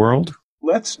with the world?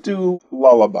 Let's do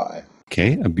Lullaby.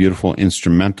 Okay, a beautiful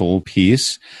instrumental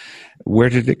piece. Where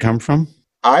did it come from?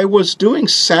 I was doing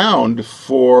sound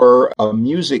for a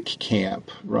music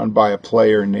camp run by a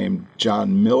player named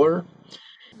John Miller.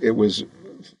 It was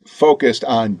focused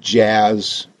on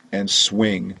jazz and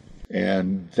swing,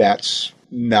 and that's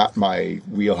not my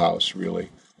wheelhouse, really.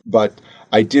 But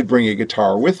I did bring a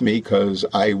guitar with me because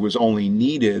I was only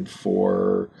needed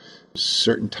for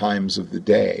certain times of the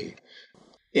day.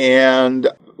 And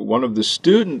one of the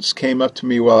students came up to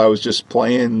me while I was just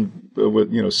playing,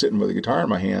 sitting with a guitar in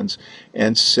my hands,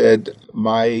 and said,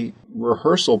 my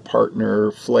rehearsal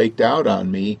partner flaked out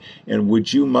on me, and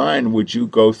would you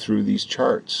go through these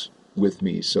charts with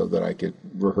me so that I could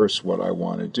rehearse what I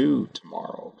want to do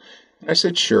tomorrow? And I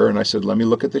said, sure. And I said, let me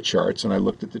look at the charts. And I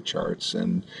looked at the charts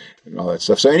and all that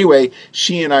stuff. So anyway,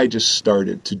 she and I just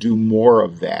started to do more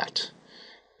of that.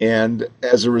 And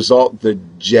as a result, the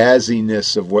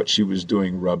jazziness of what she was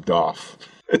doing rubbed off.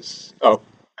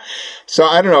 So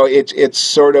I don't know. It's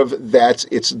sort of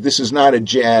this is not a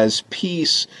jazz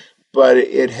piece, but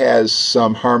it has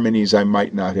some harmonies I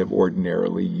might not have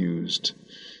ordinarily used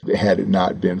had it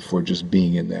not been for just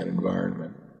being in that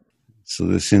environment. So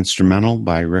this instrumental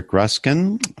by Rick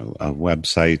Ruskin, a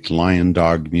website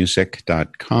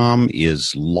liondogmusic.com,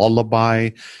 is Lullaby.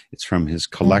 It's from his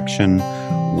collection,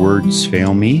 Words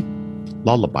Fail Me,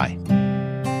 Lullaby.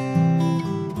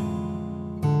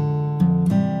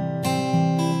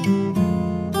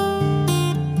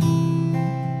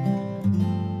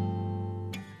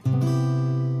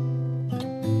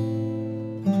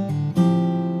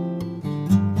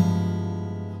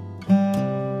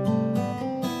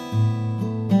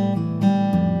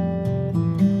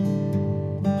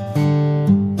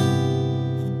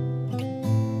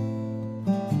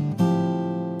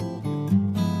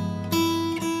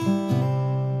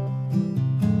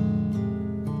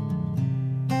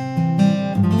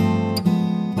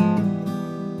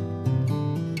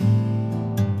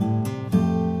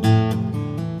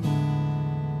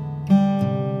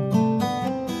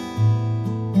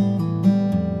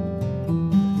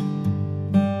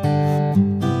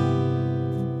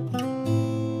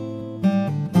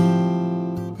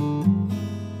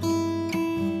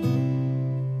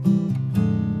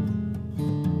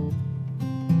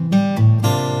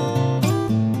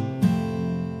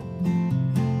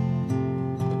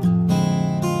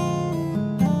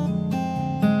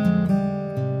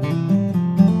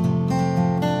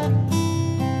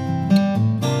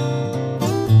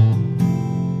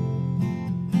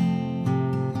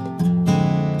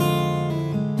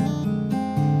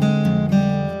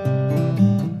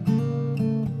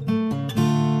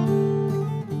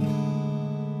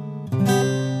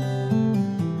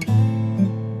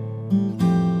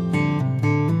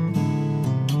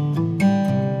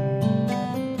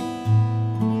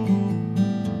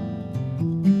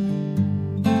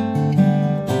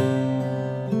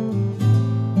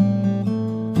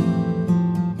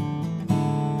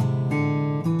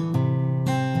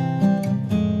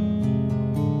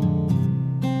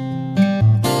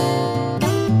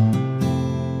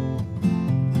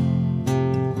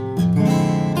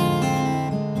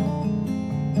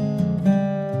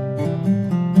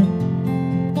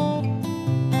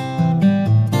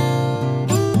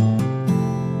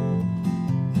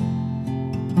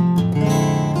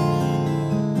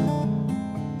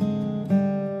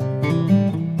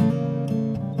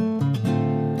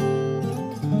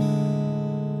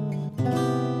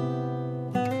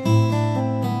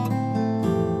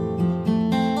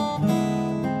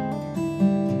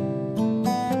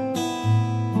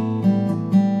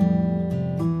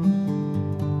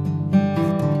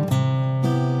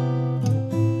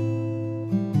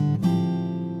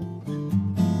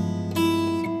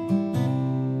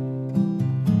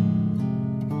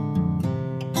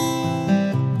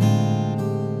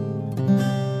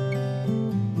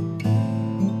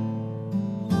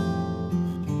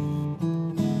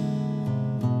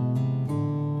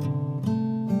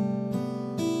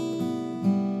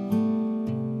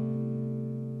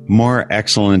 More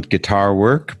excellent guitar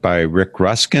work by Rick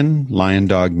Ruskin,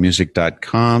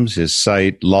 LionDogMusic.com's his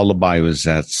site. Lullaby was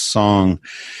that song.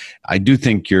 I do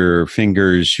think your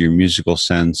fingers, your musical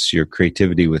sense, your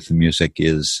creativity with the music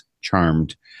is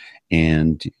charmed,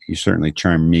 and you certainly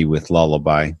charmed me with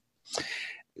Lullaby.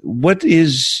 What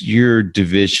is your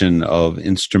division of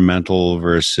instrumental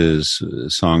versus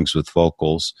songs with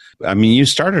vocals? I mean, you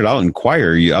started out in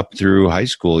choir. You up through high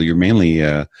school. You're mainly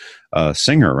a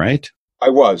singer, right? I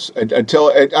was,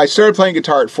 until I started playing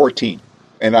guitar at 14.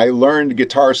 And I learned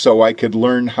guitar so I could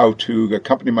learn how to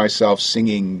accompany myself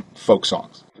singing folk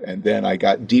songs. And then I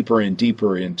got deeper and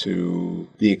deeper into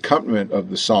the accompaniment of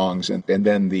the songs, and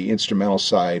then the instrumental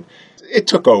side. It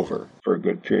took over for a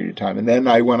good period of time. And then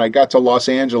when I got to Los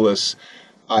Angeles,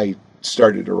 I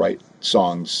started to write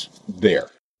songs there.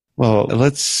 Well,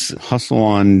 let's hustle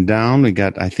on down. We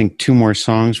got, I think, 2 more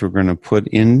songs we're going to put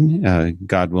in,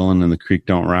 God Willing and The Creek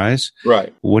Don't Rise.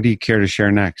 Right. What do you care to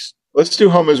share next? Let's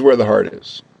do Home is Where the Heart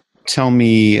Is. Tell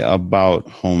me about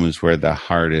Home is Where the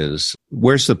Heart Is.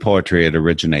 Where's the poetry it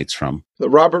originates from? The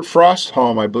Robert Frost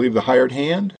poem, I believe, The Hired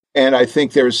Hand. And I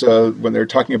think there's, when they're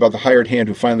talking about the hired hand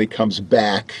who finally comes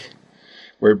back,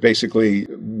 where basically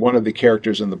one of the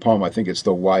characters in the poem, I think it's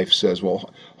the wife, says,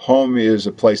 well, home is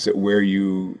a place that where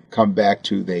you come back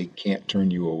to, they can't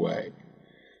turn you away.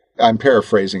 I'm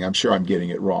paraphrasing. I'm sure I'm getting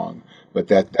it wrong. But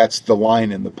that's the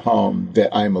line in the poem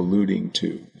that I'm alluding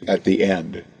to at the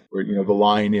end, where, the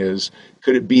line is,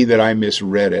 could it be that I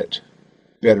misread it?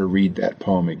 Better read that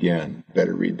poem again.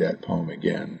 Better read that poem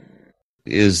again.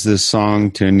 Is this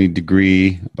song to any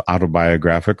degree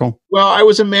autobiographical? Well, I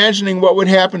was imagining what would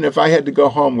happen if I had to go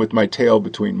home with my tail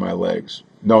between my legs,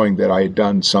 knowing that I had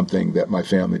done something that my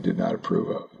family did not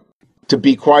approve of. To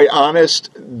be quite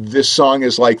honest, this song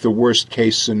is like the worst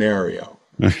case scenario.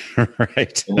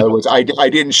 Right. In other words, I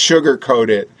didn't sugarcoat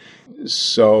it.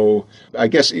 So I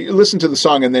guess you listen to the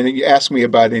song and then you ask me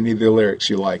about any of the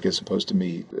lyrics you like, as opposed to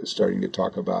me starting to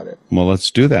talk about it. Well, let's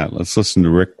do that. Let's listen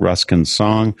to Rick Ruskin's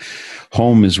song,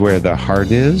 Home is Where the Heart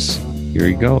Is. Here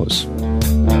he goes.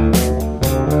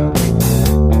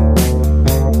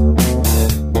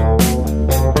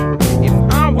 If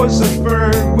I was a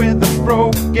bird with a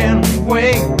broken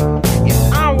wing,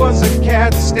 if I was a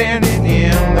cat standing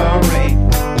in the rain,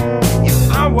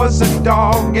 I was a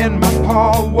dog and my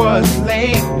paw was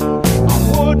lame,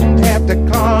 I wouldn't have to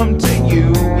come to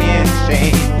you in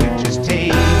shame. You'd just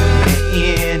take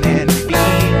me in and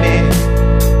feed me.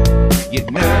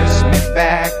 You'd nurse me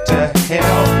back to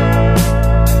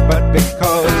health. But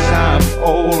because I'm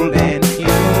old and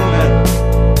human,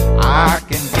 I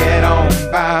can get on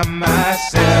by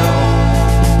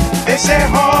myself. They say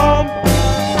home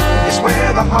is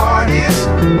where the heart is,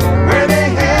 where they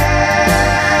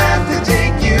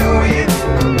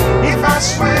I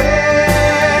swear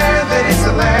that it's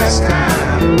the last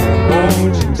time.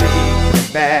 Won't you take me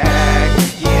back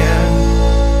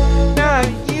again? Now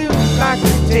you like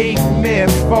to take me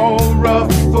for a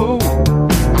fool.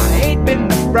 I ain't been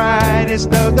the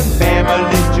brightest of the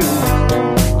family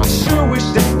jewels. I sure wish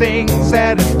that things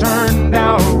had turned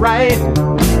out right.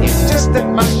 It's just that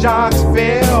my shots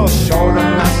fell short of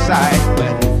my sight.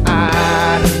 But if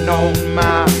I'd have known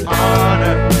my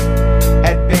honor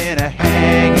had been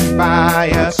hanging by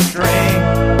a string,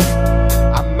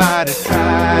 I might have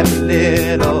tried a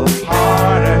little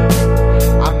harder.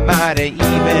 I might have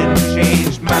even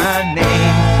changed my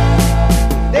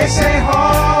name. They say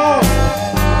home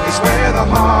is where the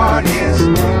heart is,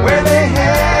 where they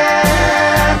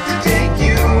have to take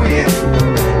you in.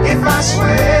 If I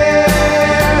swear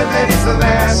that it's the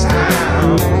last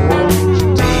time, won't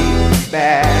you take me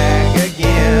back again?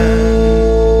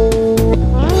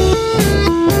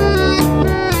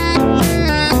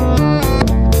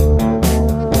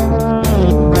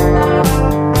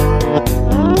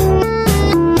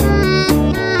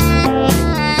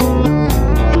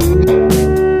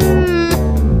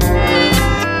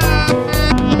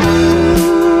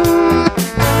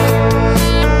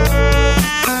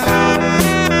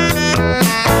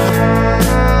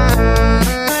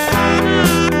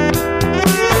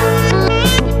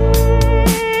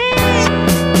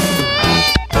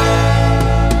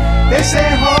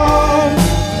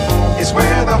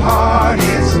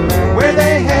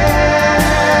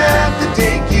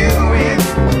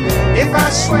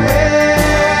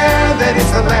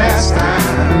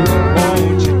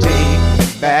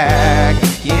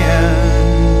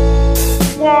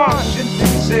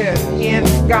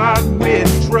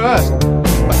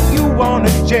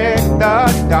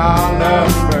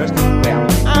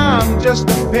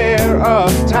 Just a pair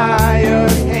of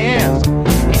tired hands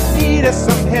in need of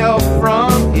some help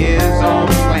from his own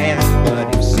plans.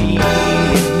 But if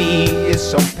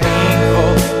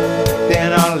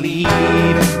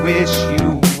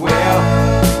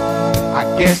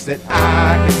that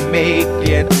I can make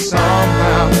it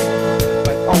somehow,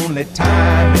 but only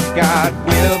time and God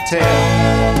will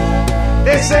tell.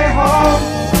 They say home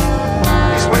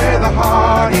is where the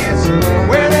heart is,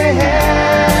 where they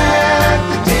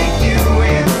have to take you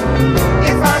in.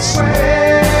 If I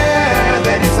swear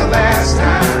that it's the last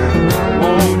time,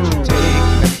 won't you take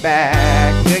me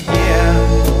back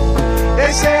again?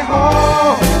 They say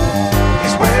home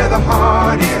is where the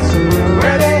heart is,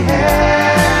 where they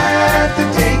have to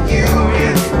take you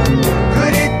in.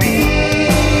 Could it be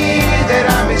that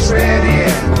I misread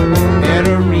it?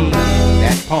 Better read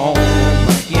that poem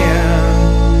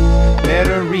again.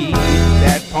 Better read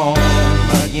that poem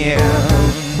again.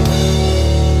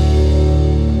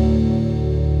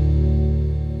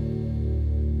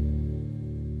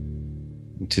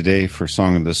 Today for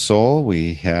Song of the Soul,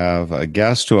 we have a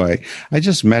guest who I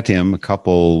just met him a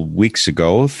couple weeks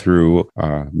ago through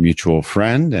a mutual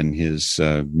friend and his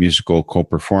musical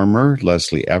co-performer,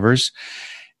 Leslie Evers.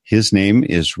 His name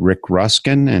is Rick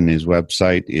Ruskin, and his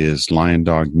website is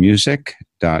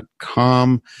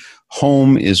liondogmusic.com.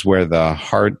 Home is where the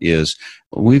heart is.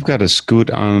 We've got to scoot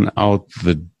on out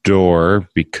the door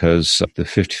because the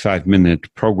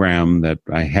 55-minute program that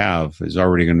I have is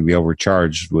already going to be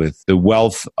overcharged with the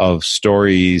wealth of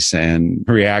stories and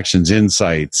reactions,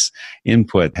 insights,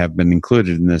 input have been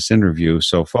included in this interview.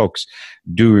 So folks,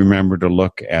 do remember to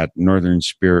look at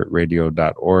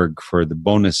northernspiritradio.org for the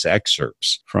bonus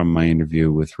excerpts from my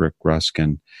interview with Rick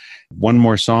Ruskin. One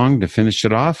more song to finish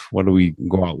it off. What do we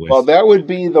go out with? Well, that would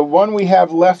be the one we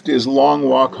have left is Long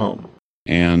Walk Home.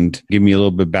 And give me a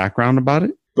little bit of background about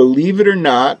it. Believe it or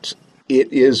not,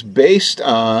 it is based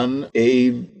on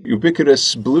a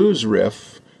ubiquitous blues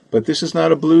riff, but this is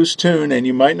not a blues tune, and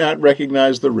you might not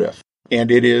recognize the riff. And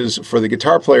it is, for the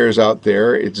guitar players out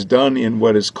there, it's done in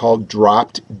what is called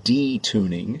dropped D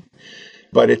tuning,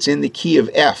 but it's in the key of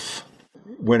F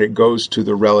when it goes to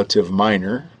the relative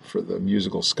minor. For the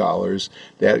musical scholars,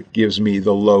 that gives me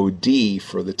the low D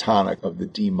for the tonic of the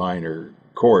D minor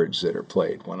chords that are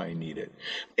played when I need it.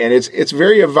 And it's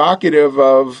very evocative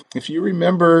of, if you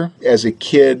remember as a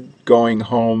kid going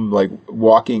home, like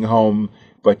walking home,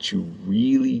 but you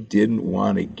really didn't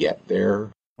want to get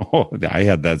there. Oh, I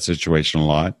had that situation a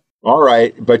lot. All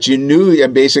right, but you knew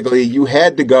that basically you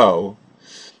had to go.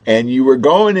 And you were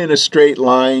going in a straight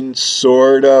line,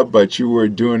 sort of, but you were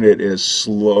doing it as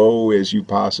slow as you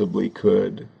possibly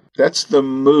could. That's the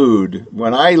mood.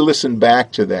 When I listen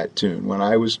back to that tune, when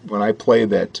I play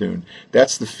that tune,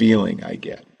 that's the feeling I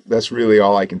get. That's really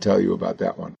all I can tell you about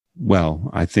that one.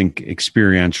 Well, I think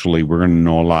experientially we're going to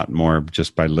know a lot more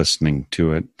just by listening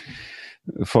to it.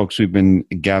 Folks, we've been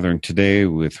gathering today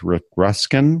with Rick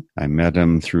Ruskin. I met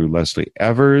him through Leslie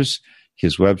Evers.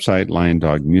 His website,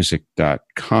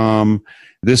 liondogmusic.com.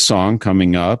 This song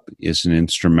coming up is an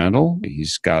instrumental.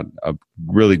 He's got a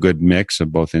really good mix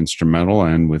of both instrumental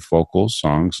and with vocals,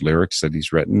 songs, lyrics that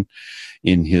he's written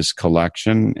in his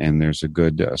collection. And there's a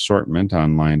good assortment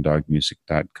on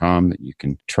liondogmusic.com that you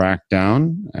can track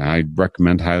down. I'd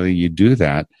recommend highly you do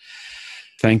that.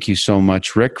 Thank you so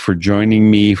much, Rick, for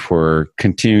joining me, for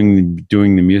continuing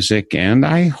doing the music. And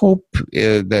I hope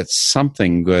that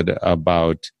something good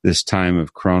about this time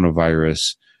of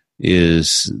coronavirus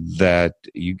is that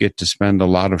you get to spend a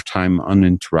lot of time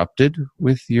uninterrupted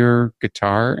with your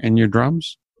guitar and your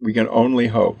drums. We can only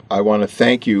hope. I want to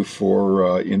thank you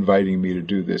for inviting me to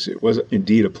do this. It was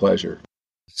indeed a pleasure.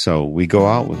 So we go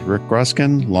out with Rick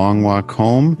Ruskin, Long Walk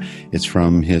Home. It's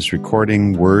from his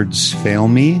recording, Words Fail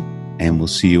Me. And we'll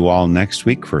see you all next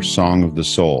week for Song of the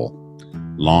Soul,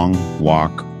 Long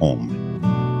Walk Home.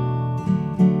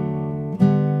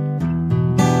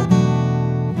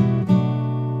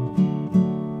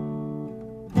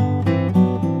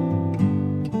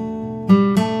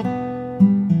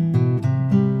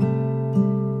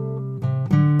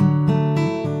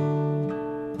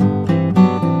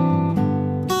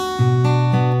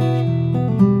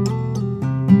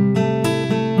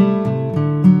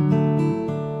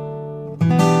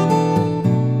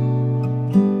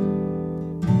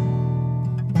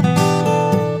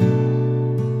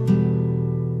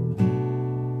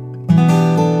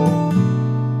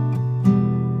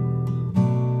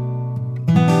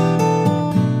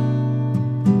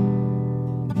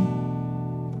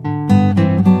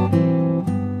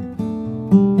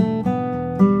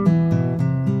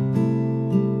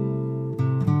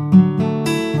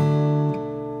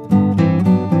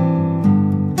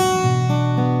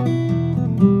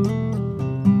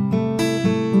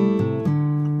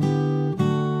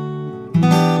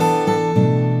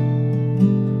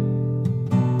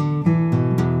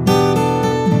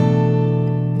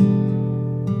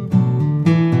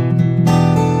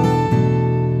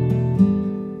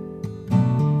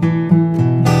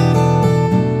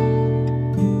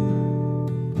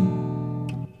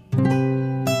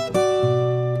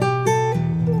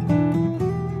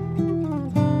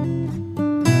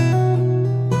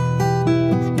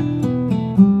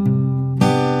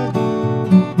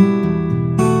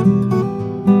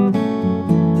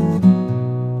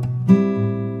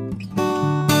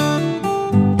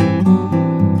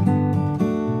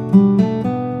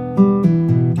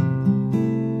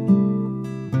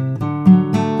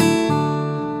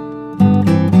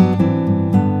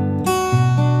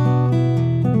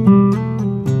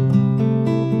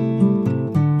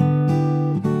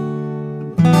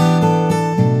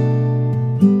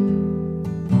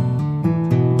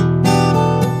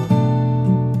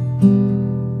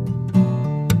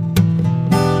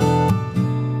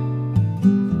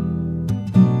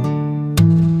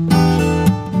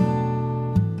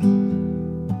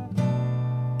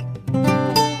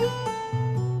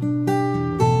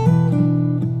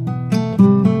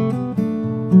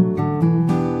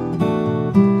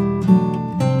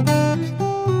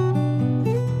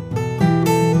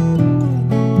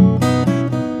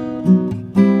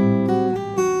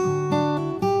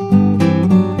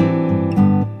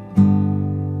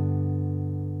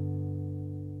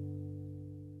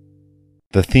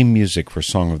 The theme music for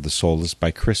Song of the Soul is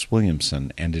by Chris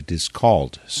Williamson, and it is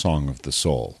called Song of the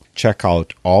Soul. Check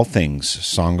out all things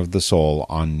Song of the Soul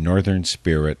on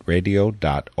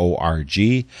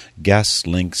northernspiritradio.org, guests,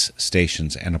 links,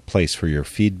 stations, and a place for your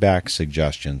feedback,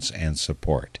 suggestions, and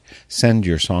support. Send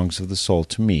your Songs of the Soul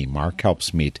to me, Mark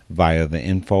Helpsmeet, via the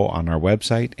info on our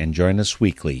website, and join us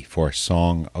weekly for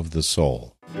Song of the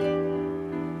Soul.